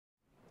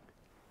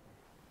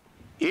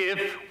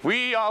If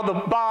we are the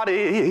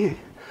body,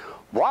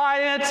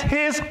 why it's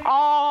his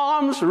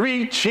arms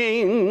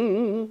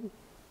reaching?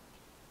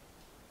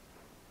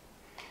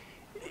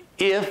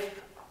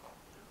 If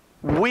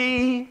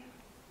we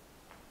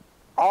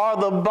are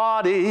the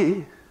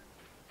body,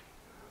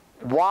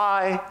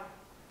 why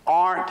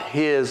aren't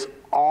his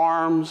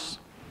arms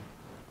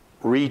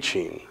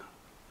reaching?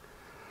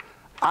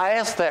 I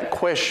ask that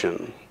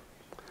question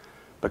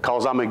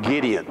because I'm a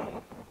Gideon.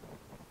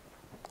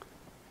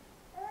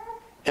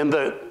 In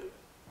the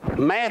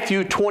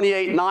Matthew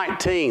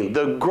 28:19,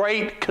 the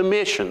Great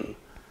Commission,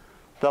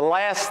 the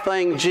last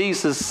thing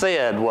Jesus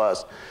said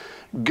was,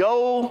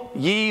 "Go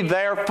ye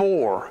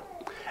therefore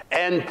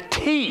and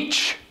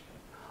teach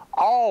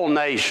all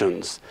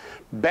nations,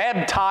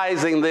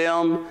 baptizing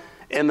them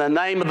in the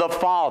name of the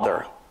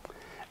Father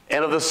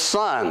and of the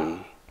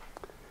Son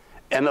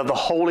and of the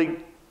Holy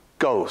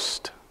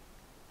Ghost."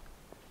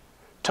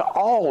 To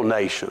all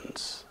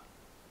nations.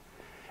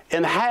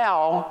 And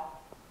how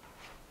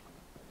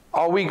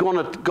are we going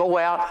to go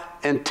out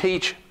and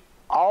teach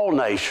all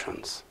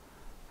nations?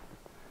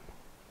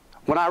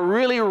 When I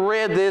really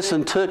read this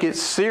and took it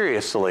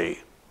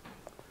seriously,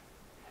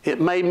 it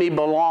made me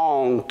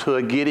belong to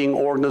a Gideon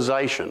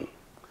organization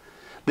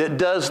that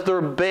does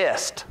their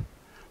best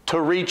to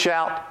reach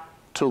out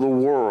to the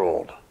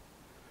world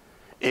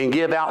and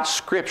give out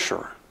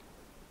Scripture.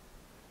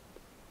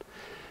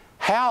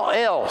 How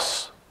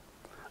else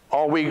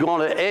are we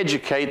going to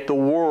educate the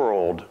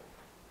world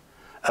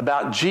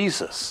about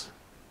Jesus,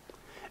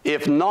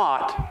 if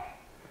not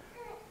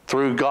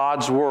through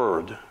God's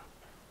Word?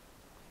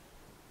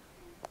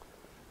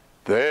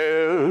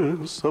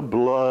 There's a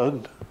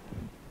blood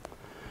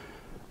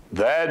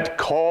that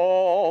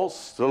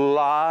cost a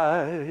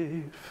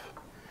life,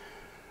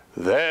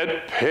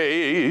 that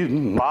paid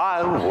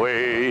my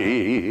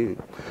way.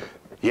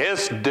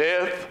 Yes,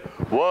 death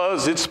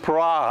was its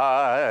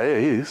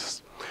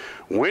price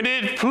when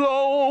it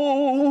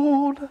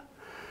flowed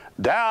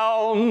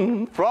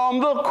down from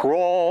the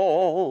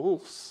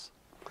cross.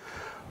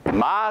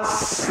 My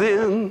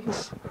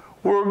sins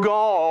were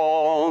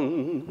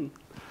gone,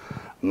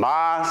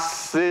 my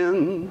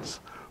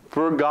sins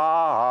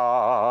forgot.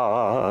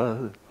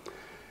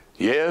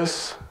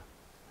 Yes,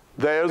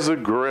 there's a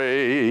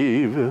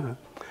grave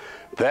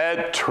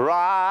that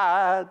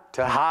tried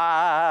to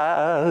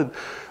hide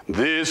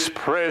this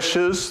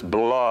precious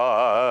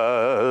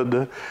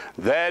blood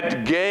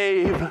that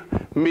gave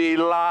me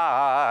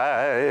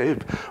life.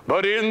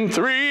 But in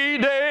 3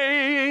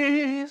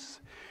 days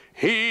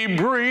he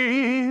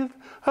breathed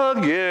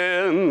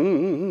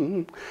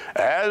again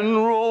and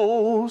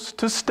rose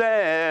to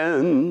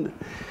stand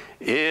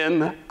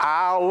in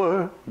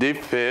our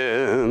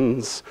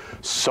defense.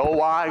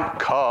 So I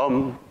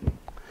come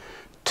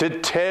to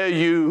tell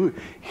you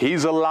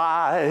he's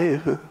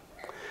alive,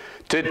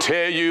 to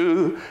tell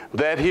you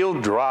that he'll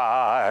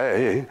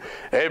dry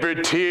every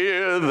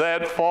tear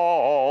that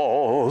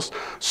falls.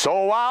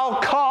 So I'll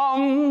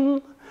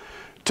come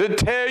to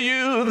tell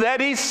you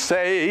that he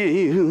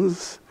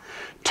saves,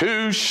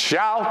 to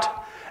shout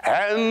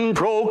and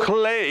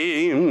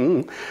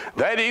proclaim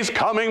that he's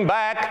coming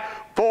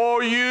back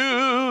for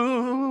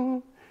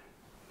you.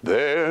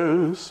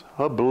 There's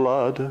a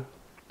blood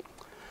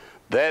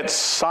that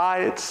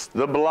sights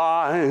the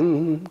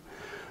blind,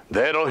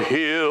 that'll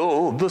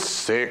heal the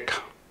sick,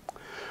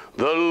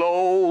 the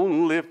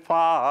lonely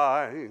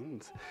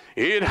finds.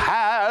 It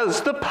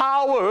has the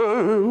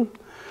power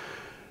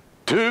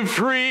to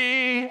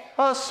free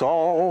us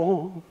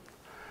all.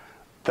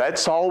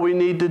 That's all we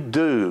need to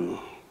do,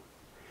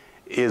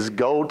 is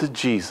go to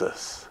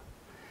Jesus.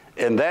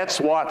 And that's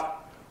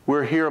what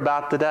we're here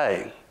about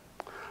today.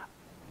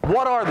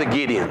 What are the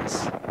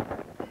Gideons?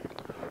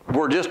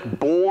 We're just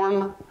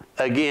born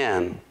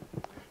again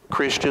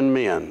Christian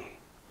men.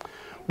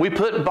 We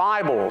put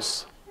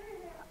Bibles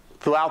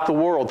throughout the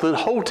world, in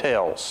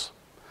hotels,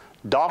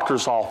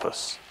 doctor's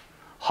office,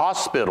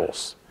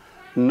 hospitals,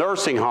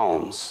 nursing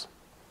homes.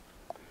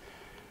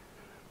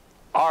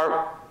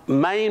 Our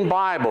main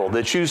Bible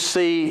that you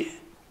see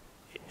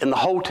in the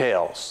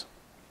hotels,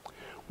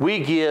 we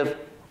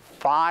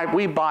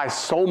buy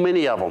so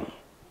many of them.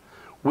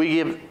 We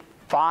give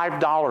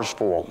 $5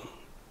 for them.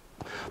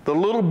 The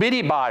little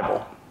bitty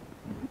Bible,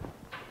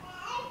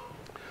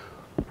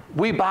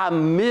 we buy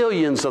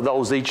millions of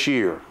those each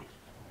year.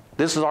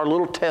 This is our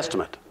little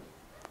testament.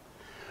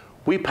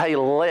 We pay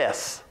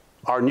less,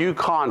 our new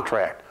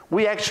contract.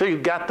 We actually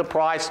got the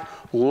price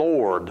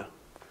lowered.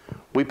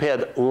 We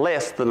paid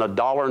less than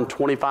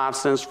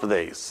 $1.25 for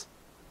these.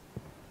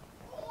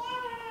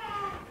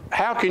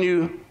 How can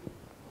you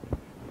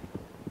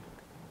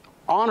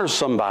honor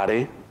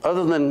somebody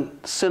other than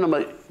send them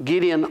a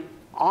Gideon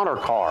honor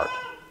card?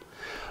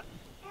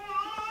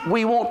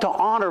 We want to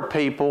honor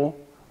people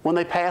when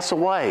they pass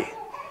away.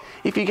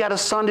 If you got a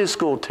Sunday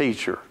school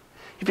teacher,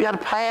 if you got a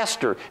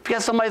pastor, if you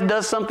got somebody that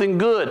does something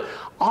good,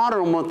 honor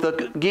them with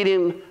the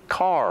Gideon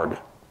card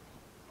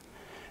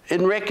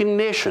in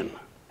recognition.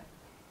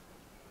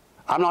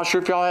 I'm not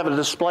sure if y'all have a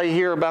display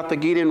here about the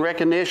Gideon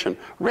recognition.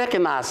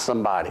 Recognize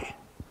somebody.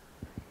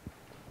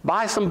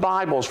 Buy some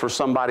Bibles for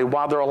somebody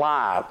while they're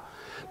alive.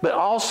 But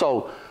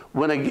also,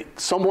 when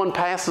someone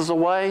passes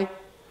away,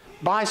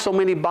 buy so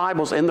many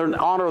Bibles in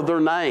honor of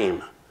their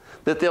name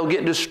that they'll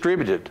get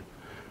distributed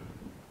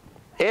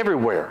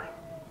everywhere.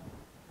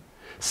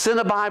 Send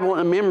a Bible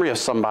in memory of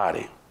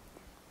somebody.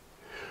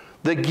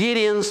 The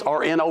Gideons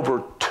are in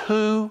over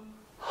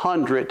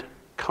 200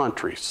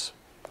 countries.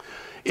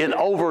 In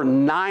over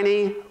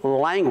 90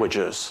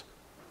 languages,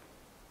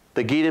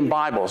 the Gideon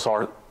Bibles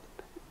are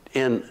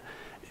in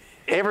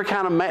every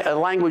kind of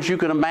language you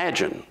can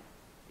imagine.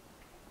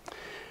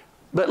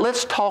 But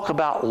let's talk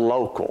about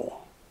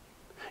local.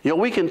 You know,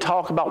 we can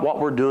talk about what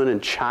we're doing in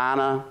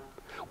China.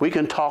 We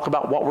can talk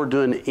about what we're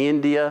doing in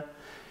India,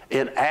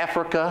 in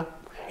Africa.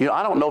 You know,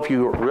 I don't know if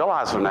you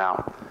realize it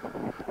now.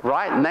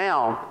 Right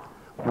now,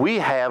 we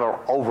have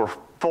over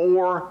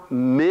 4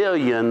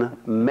 million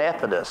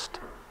Methodists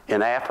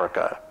in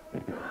Africa,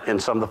 in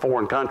some of the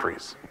foreign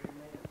countries.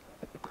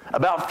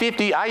 About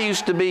 50, I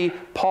used to be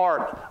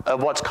part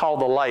of what's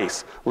called the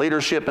LACE,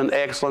 Leadership and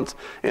Excellence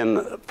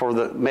for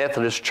the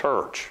Methodist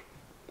Church.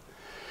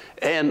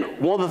 And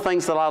one of the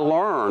things that I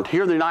learned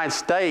here in the United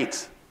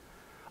States,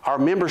 our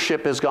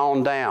membership has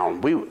gone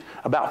down.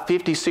 About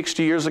 50,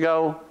 60 years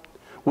ago,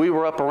 we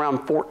were up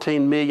around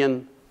 14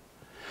 million.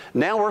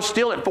 Now we're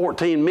still at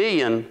 14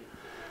 million,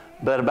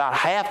 but about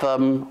half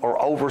of them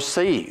are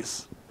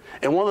overseas.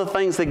 And one of the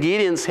things the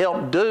Gideons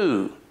helped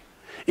do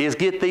is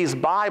get these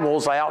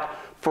Bibles out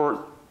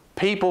for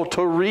people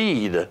to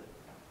read.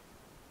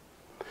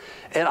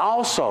 And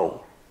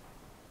also,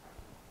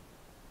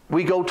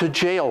 we go to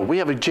jail. We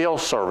have a jail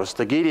service.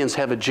 The Gideons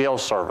have a jail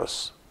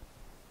service.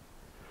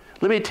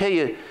 Let me tell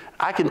you,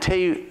 I can tell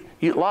you,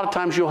 a lot of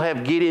times you'll have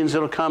Gideons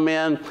that'll come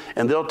in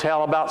and they'll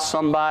tell about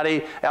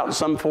somebody out in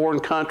some foreign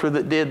country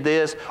that did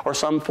this or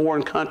some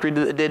foreign country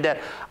that did that.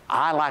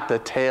 I like to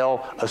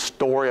tell a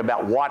story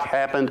about what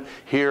happened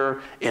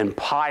here in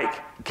Pike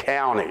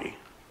County.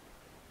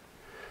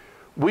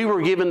 We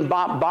were given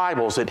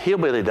Bibles at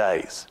Hillbilly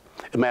Days.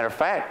 As a matter of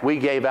fact, we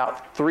gave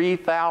out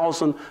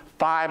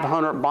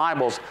 3,500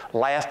 Bibles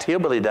last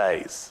Hillbilly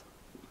Days.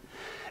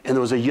 And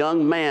there was a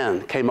young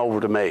man came over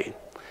to me,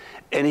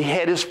 and he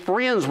had his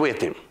friends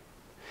with him.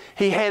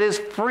 He had his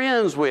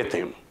friends with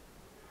him.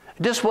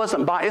 It just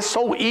wasn't by, it's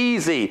so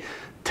easy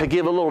to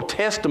give a little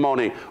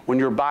testimony when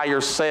you're by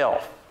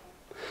yourself.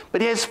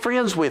 But he has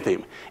friends with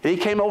him. And he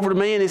came over to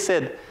me and he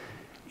said,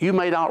 "You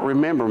may not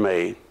remember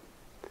me,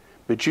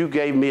 but you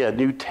gave me a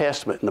New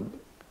Testament in the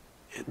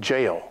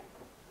jail."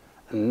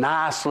 A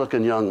nice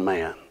looking young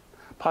man,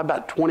 probably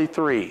about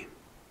 23.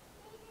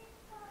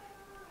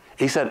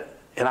 He said,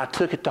 and I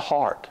took it to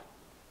heart.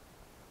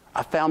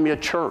 I found me a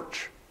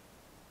church.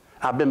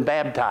 I've been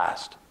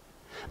baptized.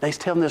 And he's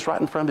telling this right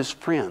in front of his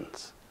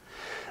friends.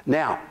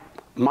 Now,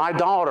 my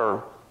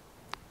daughter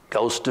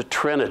goes to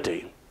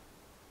Trinity.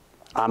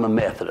 I'm a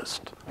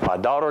Methodist. My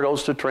daughter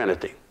goes to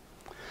Trinity.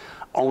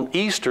 On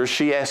Easter,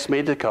 she asked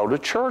me to go to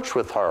church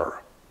with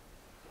her.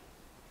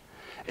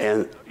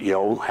 And you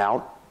know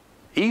how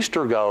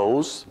Easter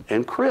goes,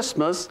 and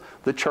Christmas,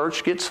 the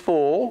church gets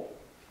full.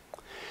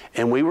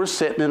 And we were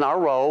sitting in our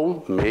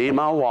row, me,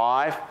 my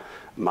wife,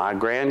 my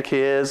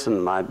grandkids,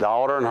 and my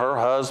daughter and her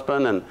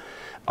husband, and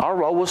our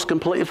row was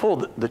completely full.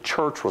 The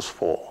church was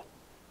full.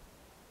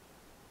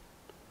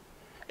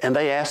 And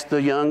they asked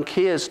the young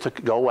kids to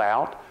go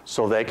out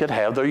so they could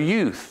have their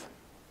youth.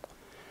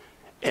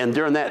 And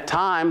during that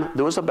time,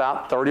 there was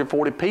about 30 or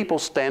 40 people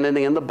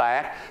standing in the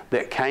back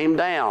that came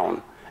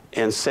down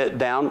and sat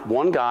down.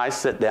 One guy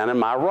sat down in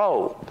my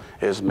row.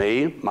 It was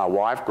me, my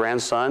wife,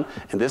 grandson,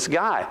 and this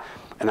guy.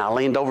 And I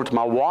leaned over to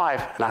my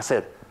wife and I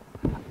said,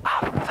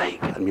 "I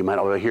think," and you might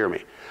not be able to hear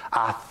me,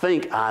 "I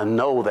think I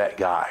know that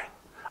guy.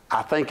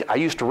 I think I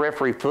used to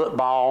referee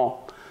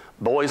football,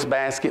 boys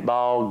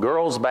basketball,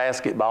 girls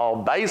basketball,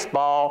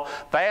 baseball,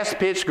 fast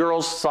pitch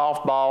girls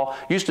softball,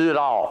 used to do it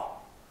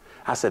all."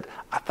 I said,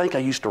 "I think I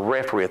used to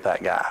referee with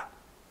that guy."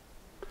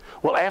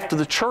 Well, after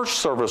the church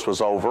service was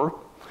over,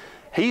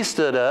 he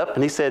stood up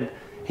and he said,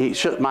 he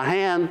shook my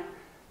hand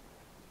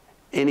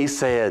and he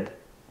said,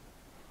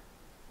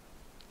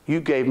 "You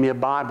gave me a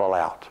Bible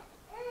out,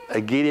 a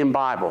Gideon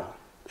Bible,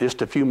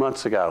 just a few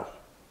months ago.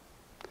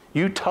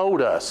 You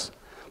told us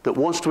that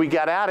once we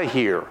got out of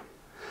here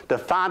to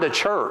find a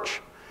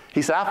church,"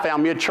 he said, "I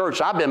found me a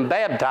church. I've been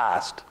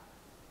baptized."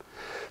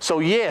 So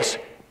yes,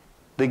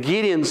 the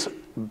Gideon's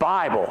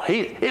Bible,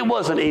 it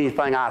wasn't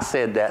anything I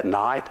said that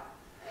night.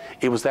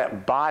 It was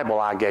that Bible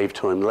I gave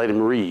to him, let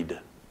him read.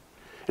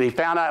 And he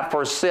found out for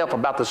himself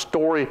about the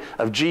story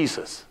of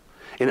Jesus.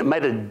 And it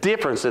made a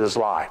difference in his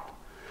life.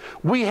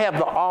 We have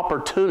the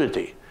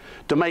opportunity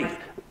to make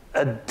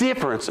a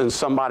difference in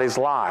somebody's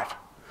life.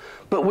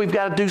 But we've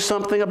got to do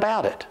something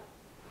about it.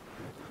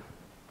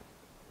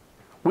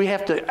 We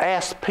have to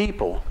ask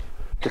people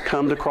to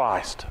come to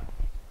Christ.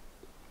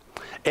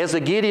 As a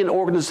Gideon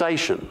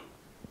organization,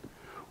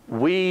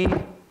 we,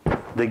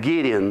 the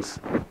Gideons,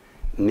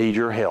 need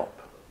your help.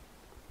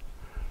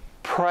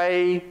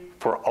 Pray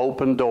for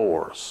open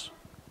doors.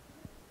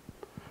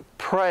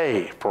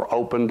 Pray for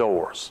open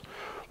doors.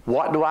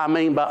 What do I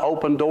mean by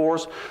open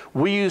doors?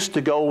 We used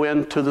to go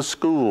into the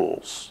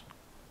schools.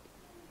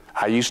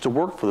 I used to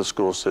work for the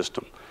school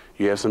system.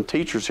 You have some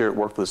teachers here that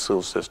work for the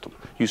school system.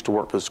 Used to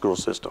work for the school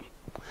system.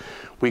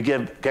 We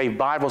gave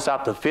Bibles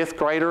out to 5th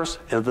graders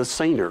and the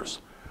seniors.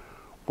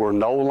 We're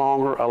no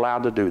longer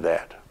allowed to do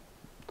that.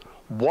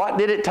 What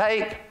did it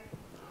take?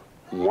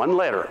 One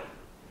letter.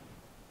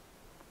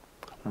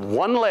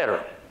 One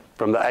letter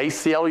from the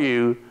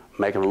ACLU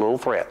making a little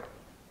threat.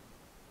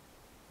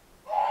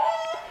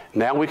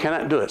 Now we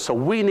cannot do it. So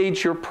we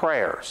need your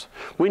prayers.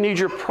 We need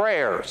your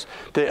prayers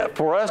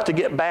for us to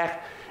get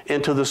back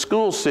into the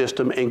school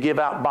system and give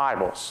out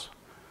Bibles.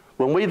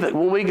 When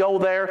we go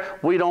there,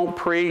 we don't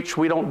preach,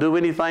 we don't do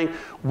anything.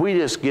 We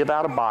just give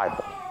out a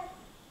Bible.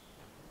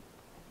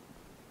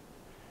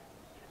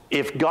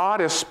 If God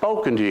has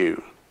spoken to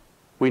you,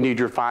 we need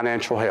your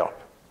financial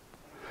help.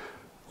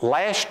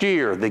 Last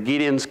year, the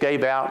Gideons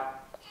gave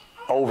out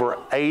over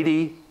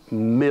 80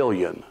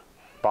 million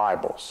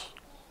Bibles.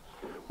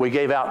 We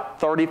gave out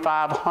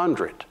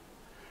 3,500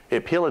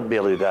 at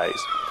Hillbilly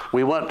Days.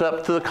 We went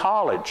up to the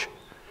college,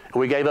 and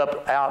we gave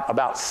out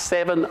about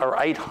 700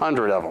 or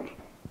 800 of them.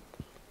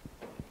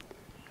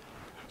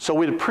 So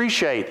we'd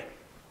appreciate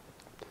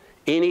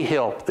any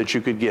help that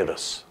you could give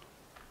us.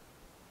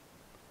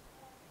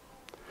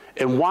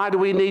 And why do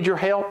we need your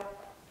help?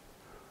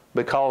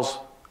 Because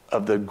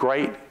of the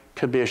Great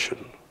Commission.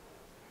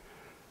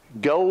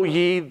 Go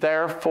ye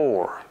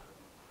therefore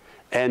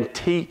and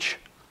teach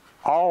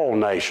all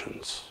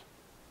nations.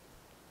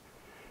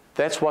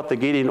 That's what the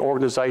Gideon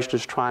organization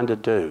is trying to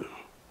do.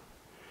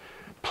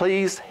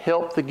 Please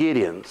help the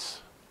Gideons.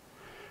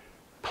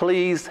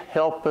 Please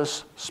help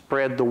us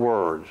spread the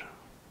word.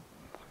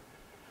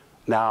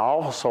 Now,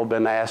 I've also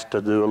been asked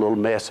to do a little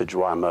message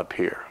while I'm up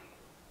here.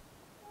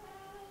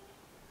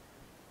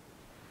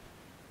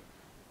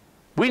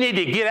 We need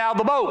to get out of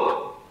the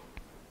boat.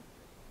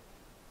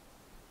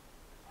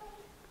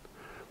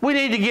 We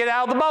need to get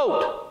out of the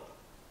boat.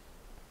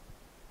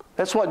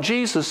 That's what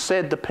Jesus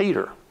said to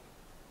Peter.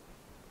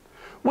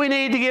 We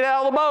need to get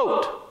out of the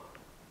boat.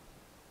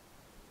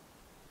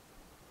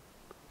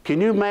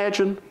 Can you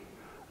imagine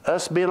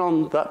us being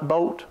on that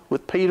boat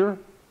with Peter?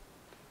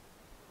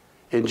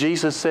 And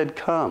Jesus said,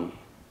 come.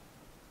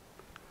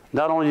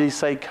 Not only did he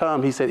say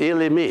come, he said,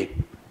 Il est me.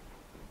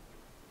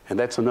 And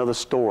that's another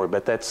story,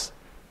 but that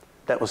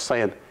was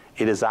saying,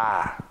 it is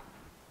I.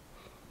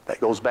 That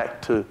goes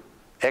back to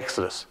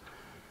Exodus,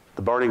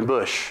 the burning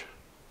bush.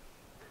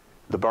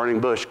 The burning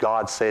bush,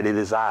 God said, it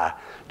is I.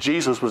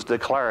 Jesus was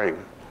declaring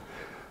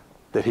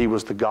that he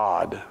was the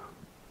God.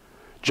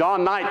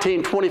 John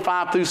 19,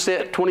 25 through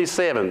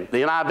 27, the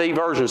NIV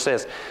version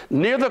says,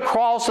 near the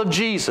cross of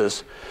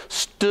Jesus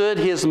stood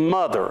his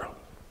mother's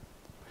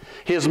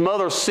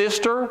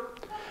sister,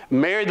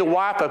 Mary the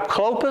wife of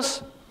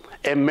Clopas,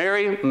 and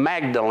Mary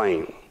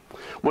Magdalene.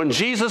 When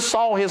Jesus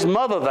saw his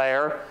mother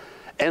there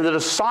and the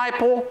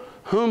disciple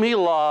whom he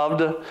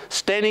loved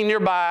standing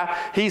nearby,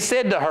 he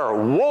said to her,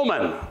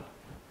 woman,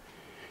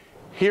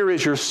 here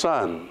is your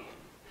son.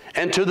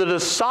 And to the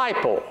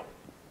disciple,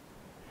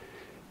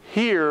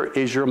 here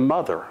is your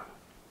mother.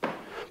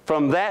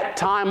 From that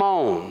time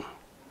on,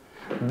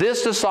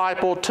 this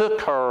disciple took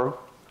her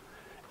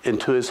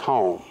into his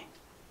home.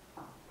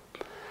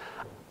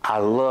 I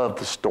love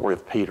the story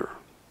of Peter.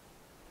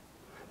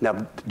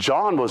 Now,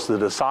 John was the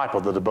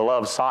disciple, the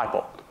beloved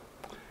disciple.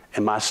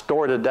 And my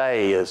story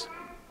today is,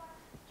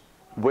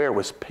 where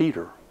was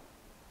Peter?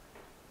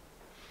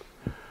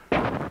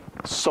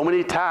 So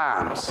many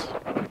times,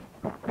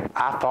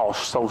 I fall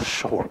so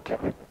short.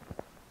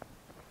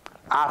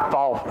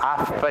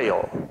 I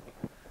fail.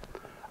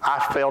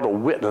 I fail to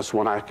witness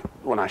when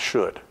I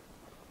should.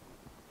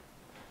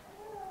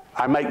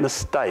 I make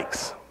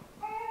mistakes.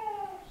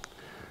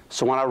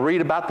 So when I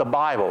read about the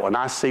Bible and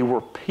I see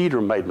where Peter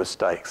made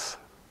mistakes,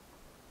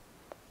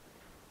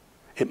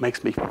 it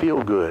makes me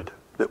feel good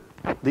that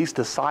these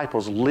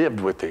disciples lived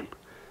with him.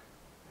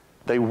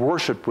 They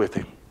worshiped with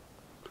him.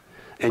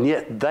 And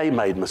yet they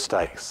made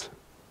mistakes.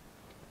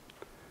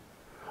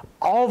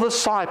 All the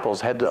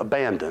disciples had to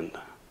abandon,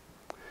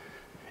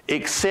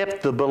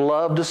 except the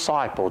beloved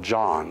disciple,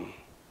 John.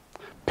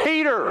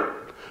 Peter!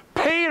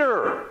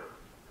 Peter!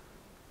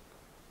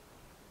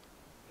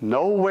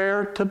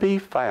 Nowhere to be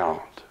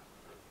found.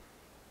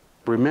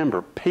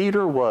 Remember,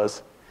 Peter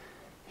was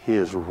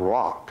his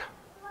rock.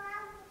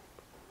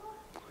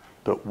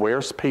 But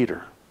where's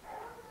Peter?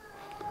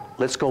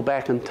 Let's go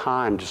back in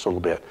time just a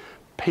little bit.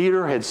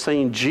 Peter had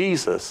seen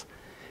Jesus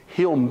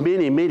heal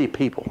many, many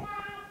people.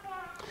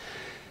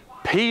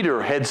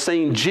 Peter had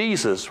seen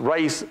Jesus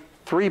raise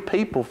 3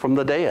 people from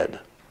the dead.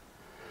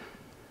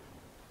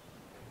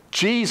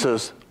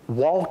 Jesus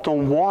walked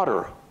on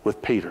water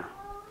with Peter.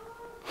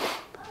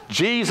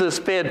 Jesus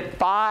fed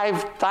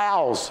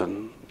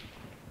 5,000.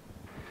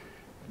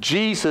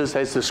 Jesus,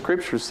 as the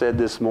scripture said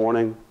this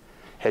morning,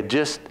 had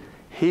just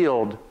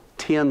healed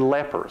 10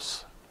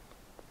 lepers.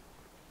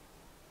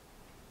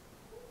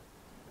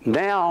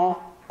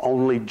 Now,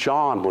 only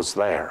John was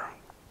there.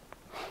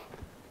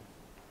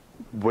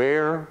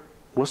 Where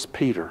was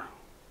Peter?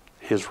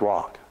 his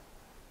rock.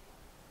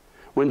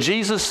 When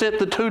Jesus sent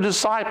the 2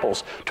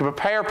 disciples to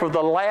prepare for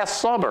the Last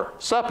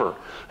Supper,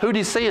 who did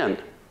he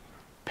send?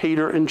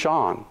 Peter and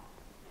John.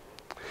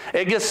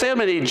 At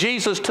Gethsemane,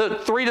 Jesus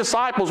took 3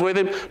 disciples with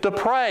him to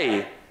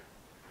pray,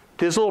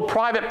 to his little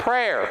private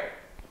prayer.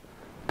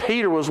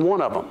 Peter was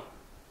one of them.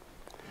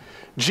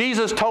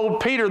 Jesus told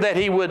Peter that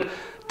he would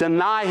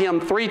deny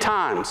him 3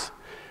 times.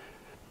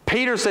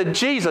 Peter said,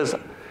 Jesus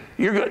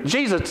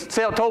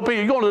told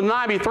Peter, you're going to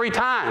deny me 3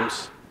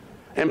 times.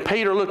 And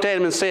Peter looked at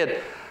him and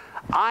said,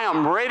 I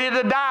am ready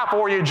to die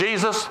for you,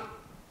 Jesus.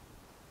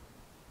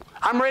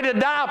 I'm ready to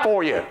die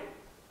for you.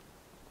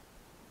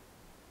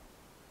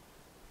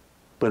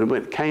 But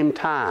when it came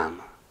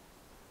time,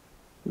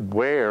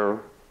 where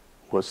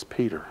was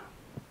Peter?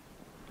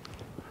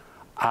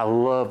 I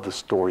love the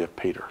story of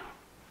Peter.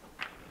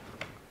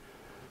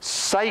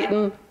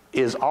 Satan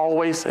is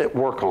always at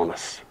work on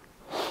us.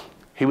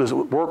 He was at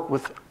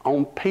work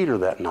on Peter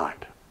that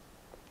night.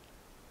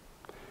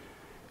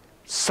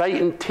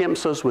 Satan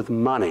tempts us with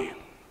money.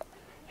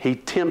 He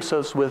tempts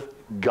us with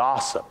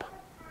gossip.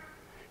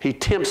 He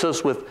tempts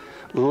us with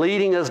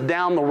leading us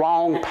down the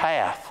wrong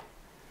path.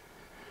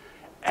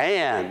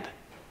 And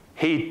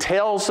he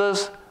tells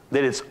us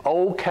that it's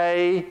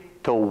okay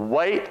to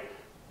wait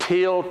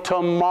till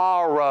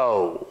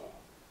tomorrow.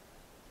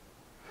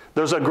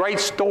 There's a great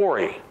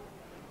story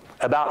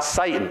about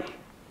Satan.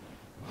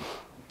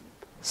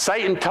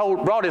 Satan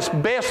brought his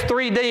best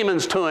 3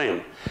 demons to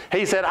him.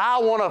 He said, I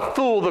want to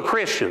fool the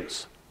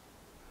Christians.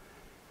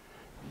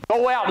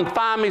 Go out and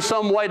find me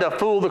some way to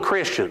fool the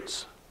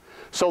Christians.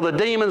 So the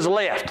demons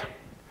left.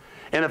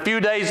 And a few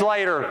days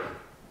later,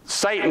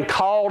 Satan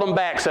called them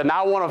back and said,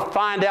 I want to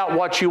find out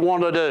what you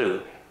want to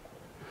do.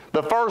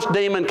 The first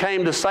demon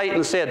came to Satan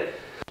and said,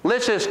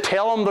 let's just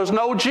tell them there's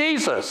no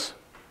Jesus.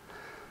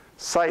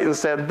 Satan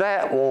said,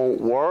 that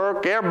won't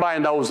work.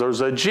 Everybody knows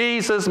there's a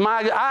Jesus.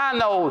 I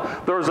know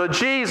there's a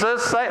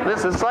Jesus.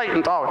 This is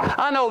Satan talking.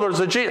 I know there's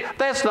a Jesus.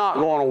 That's not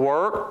going to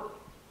work.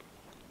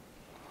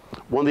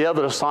 One of the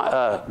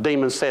other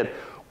demons said,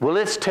 well,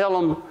 let's tell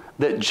them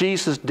that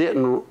Jesus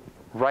didn't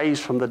raise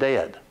from the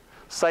dead.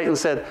 Satan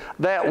said,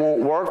 that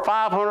won't work.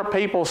 500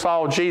 people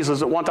saw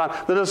Jesus at one time.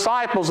 The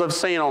disciples have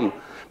seen him.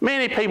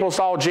 Many people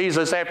saw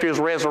Jesus after he was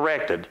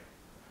resurrected.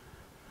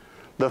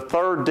 The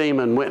third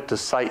demon went to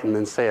Satan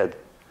and said,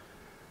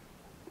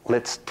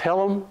 let's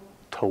tell them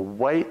to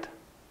wait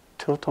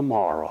till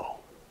tomorrow.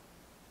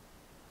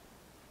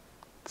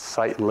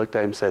 Satan looked at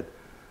him and said,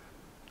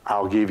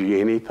 I'll give you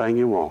anything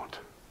you want.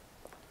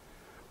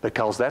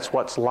 Because that's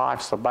what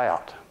life's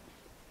about.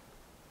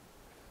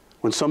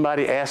 When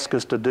somebody asks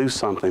us to do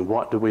something,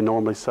 what do we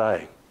normally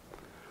say?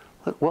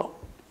 Well,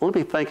 let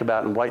me think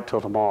about it and wait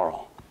till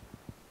tomorrow.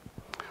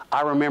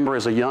 I remember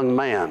as a young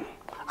man,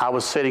 I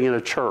was sitting in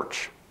a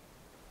church.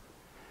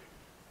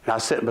 And I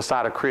was sitting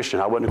beside a Christian.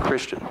 I wasn't a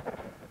Christian.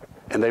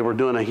 And they were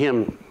doing a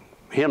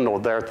hymnal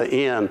there at the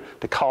end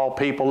to call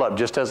people up,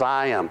 just as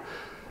I am.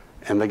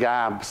 And the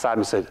guy beside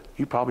me said,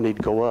 you probably need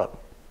to go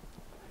up.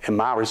 And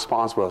my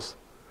response was,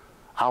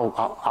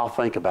 I'll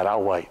think about it.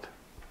 I'll wait.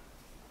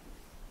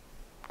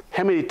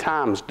 How many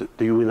times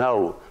do you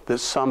know that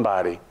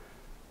somebody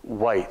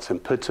waits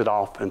and puts it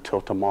off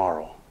until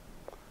tomorrow?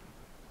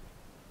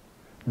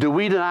 Do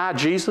we deny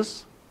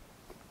Jesus?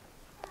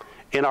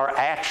 In our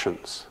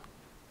actions.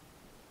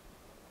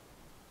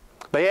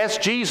 They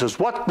asked Jesus,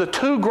 what the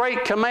 2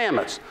 great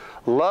commandments?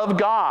 Love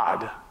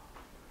God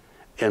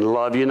and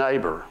love your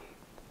neighbor.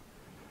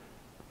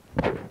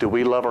 Do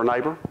we love our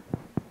neighbor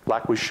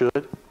like we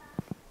should?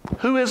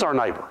 Who is our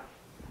neighbor?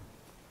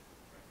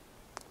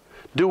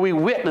 Do we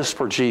witness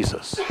for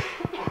Jesus?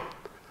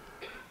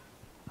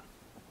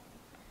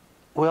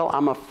 Well,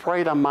 I'm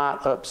afraid I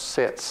might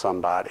upset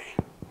somebody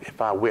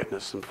if I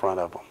witness in front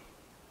of them.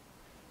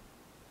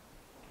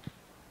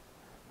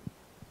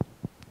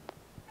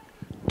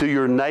 Do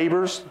your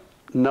neighbors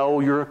know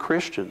you're a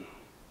Christian?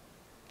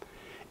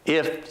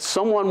 If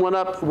someone went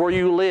up where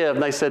you live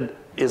and they said,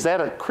 is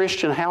that a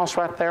Christian house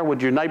right there?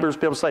 Would your neighbors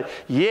be able to say,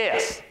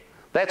 yes,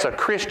 that's a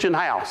Christian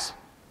house.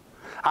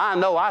 I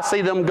know, I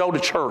see them go to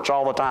church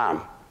all the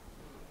time.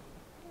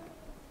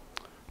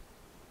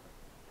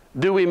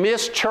 Do we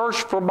miss church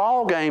for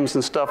ball games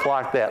and stuff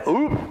like that?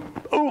 Oop,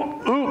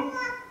 oop, oop.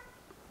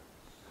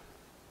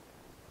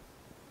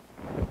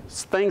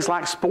 Things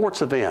like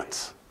sports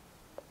events.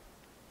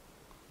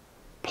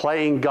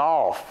 Playing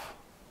golf.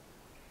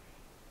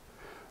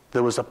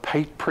 There was a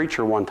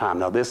preacher one time.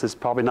 Now, this is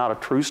probably not a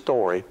true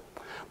story.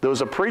 There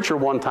was a preacher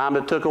one time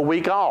that took a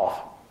week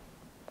off.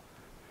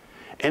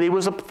 And he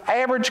was an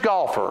average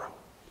golfer.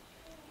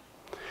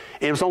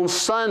 It was on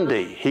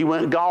Sunday he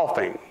went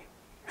golfing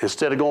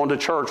instead of going to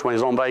church when he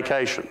was on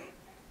vacation.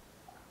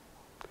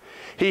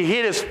 He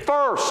hit his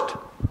first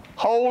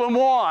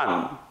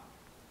hole-in-one.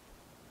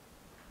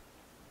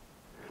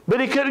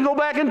 But he couldn't go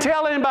back and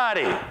tell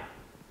anybody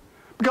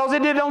because he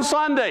did it on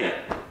Sunday.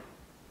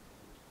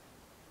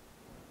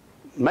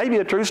 Maybe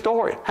a true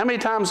story. How many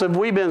times have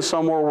we been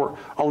somewhere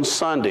on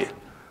Sunday?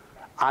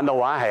 I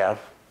know I have.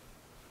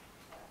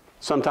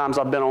 Sometimes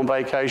I've been on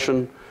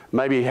vacation,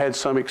 maybe had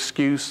some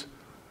excuse.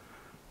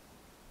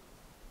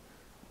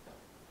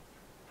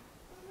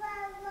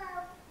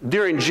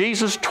 During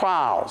Jesus'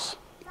 trials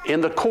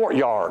in the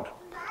courtyard,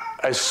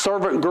 a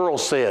servant girl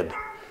said,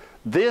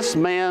 "This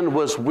man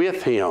was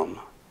with him,"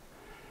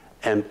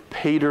 and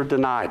Peter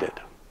denied it.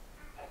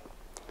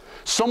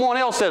 Someone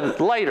else said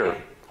later,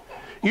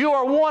 "You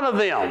are one of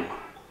them,"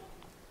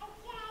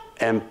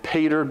 and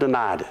Peter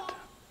denied it.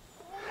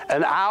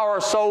 An hour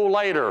or so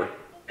later,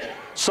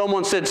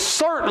 someone said,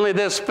 "Certainly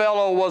this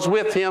fellow was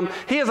with him.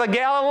 He is a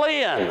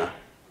Galilean."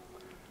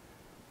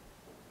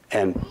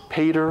 And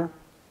Peter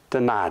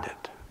denied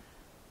it.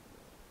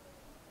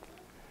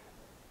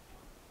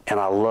 And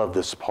I love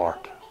this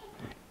part.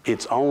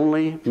 It's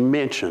only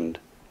mentioned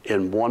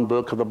in one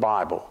book of the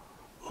Bible,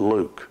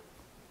 Luke.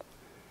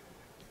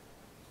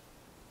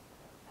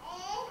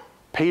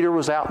 Peter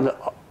was out in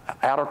the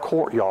outer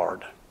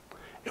courtyard,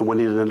 and when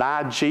he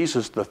denied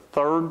Jesus the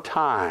third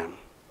time,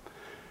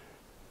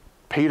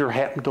 Peter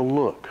happened to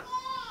look,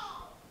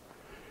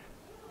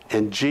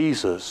 and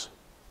Jesus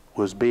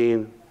was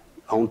being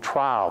on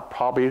trial,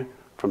 probably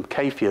from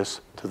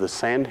Caiaphas to the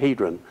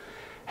Sanhedrin,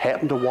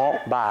 happened to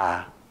walk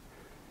by,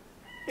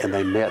 and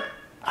they met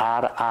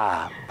eye to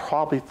eye,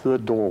 probably through a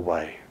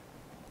doorway.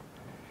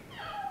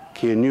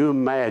 Can you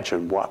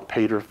imagine what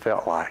Peter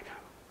felt like?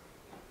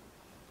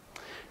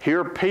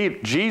 Here,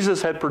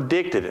 Jesus had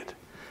predicted it.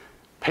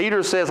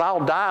 Peter says, "I'll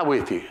die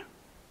with you."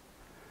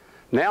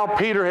 Now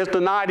Peter has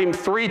denied him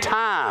 3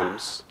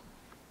 times.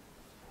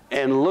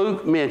 And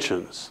Luke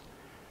mentions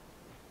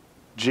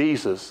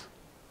Jesus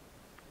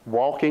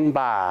walking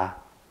by,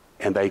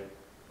 and they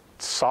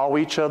saw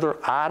each other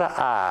eye to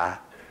eye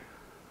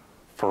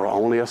for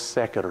only a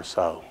second or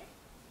so.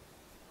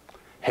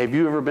 Have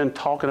you ever been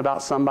talking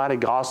about somebody,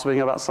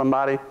 gossiping about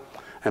somebody,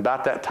 and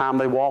about that time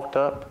they walked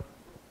up?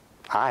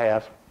 I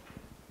have.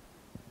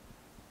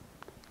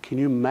 Can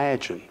you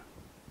imagine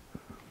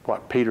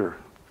what Peter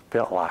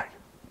felt like?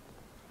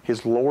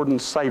 His Lord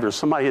and Savior,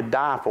 somebody he'd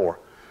die for.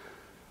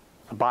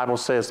 The Bible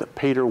says that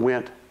Peter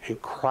went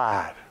and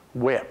cried,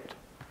 wept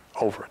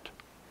over it.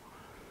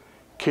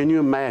 Can you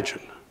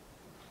imagine?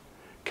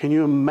 Can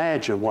you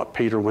imagine what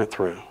Peter went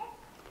through?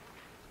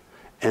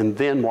 And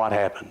then what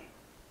happened?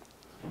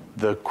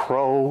 The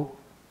crow,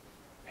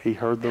 he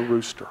heard the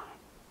rooster.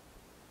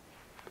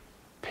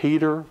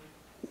 Peter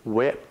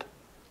wept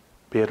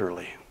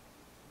bitterly.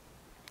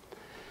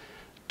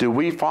 Do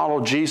we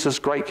follow Jesus'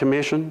 Great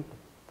Commission?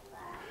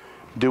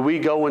 Do we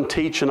go and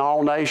teach in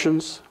all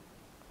nations?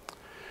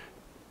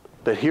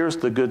 But here's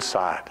the good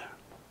side.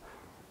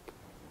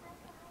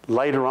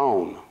 Later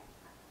on,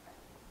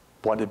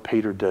 what did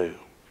Peter do?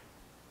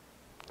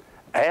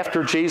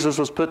 After Jesus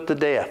was put to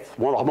death,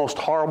 one of the most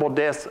horrible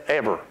deaths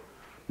ever,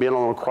 being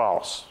on a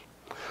cross.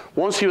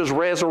 Once he was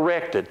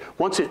resurrected,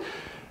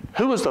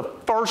 who was the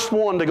first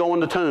one to go in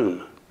the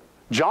tomb?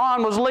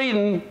 John was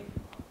leading,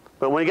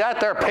 but when he got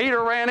there,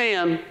 Peter ran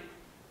in.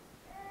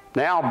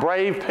 Now,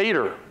 brave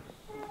Peter.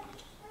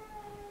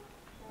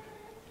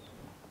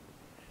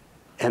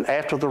 And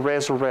after the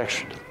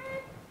resurrection,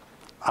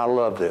 I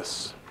love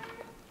this.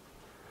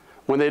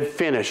 When they'd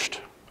finished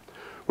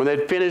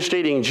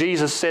eating,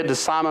 Jesus said to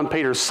Simon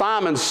Peter,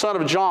 "Simon, son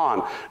of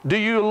John, do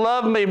you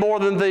love me more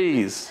than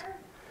these?"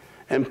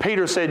 And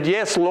Peter said,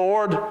 "Yes,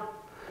 Lord,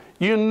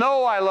 you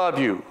know I love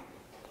you."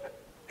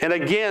 And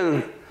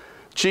again,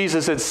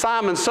 Jesus said,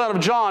 "Simon, son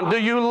of John, do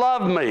you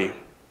love me?"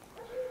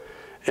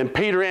 And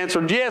Peter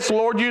answered, "Yes,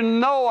 Lord, you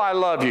know I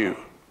love you."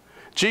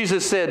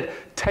 Jesus said,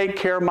 "Take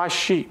care of my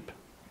sheep."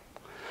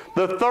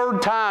 The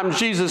third time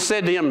Jesus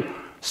said to him,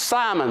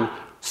 "Simon,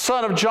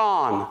 son of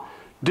John,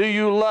 do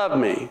you love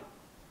me?"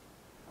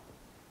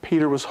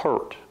 Peter was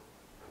hurt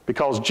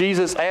because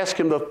Jesus asked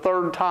him the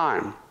third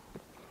time,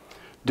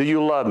 "Do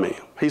you love me?"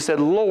 He said,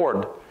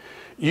 "Lord,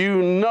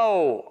 you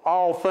know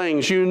all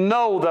things. You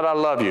know that I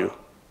love you."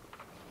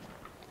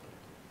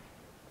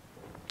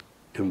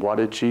 And what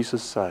did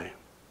Jesus say?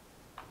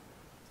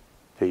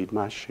 Feed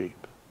my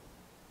sheep.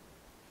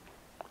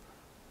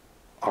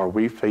 Are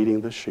we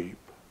feeding the sheep?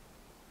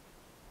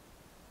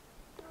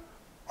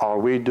 Are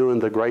we doing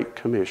the Great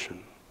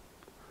Commission?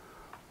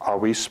 Are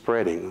we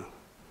spreading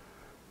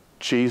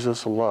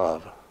Jesus'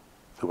 love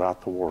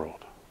throughout the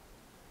world?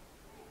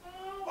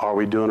 Are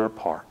we doing our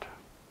part?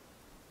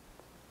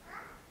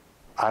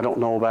 I don't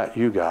know about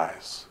you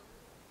guys,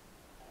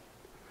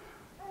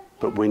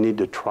 but we need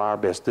to try our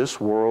best. This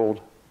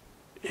world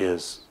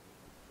is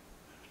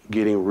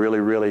getting really,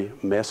 really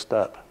messed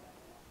up.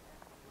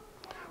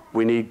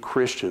 We need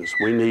Christians.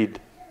 We need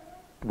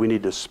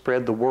to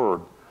spread the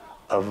word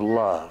of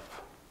love.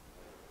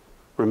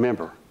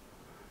 Remember,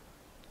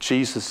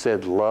 Jesus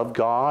said, love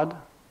God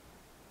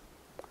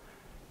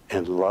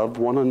and love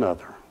one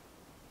another.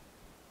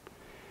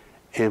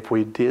 And if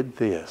we did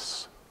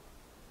this,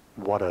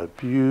 what a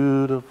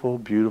beautiful,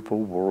 beautiful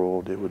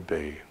world it would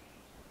be.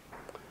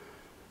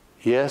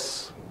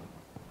 Yes,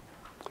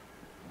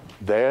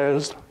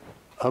 there's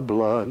a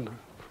blood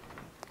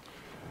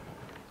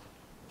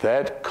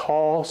that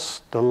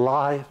cost a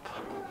life,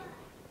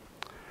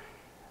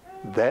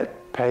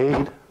 that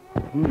paid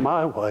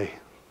my way.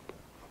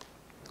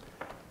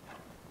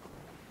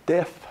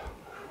 Death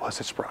was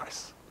its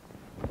price.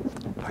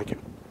 Thank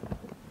you.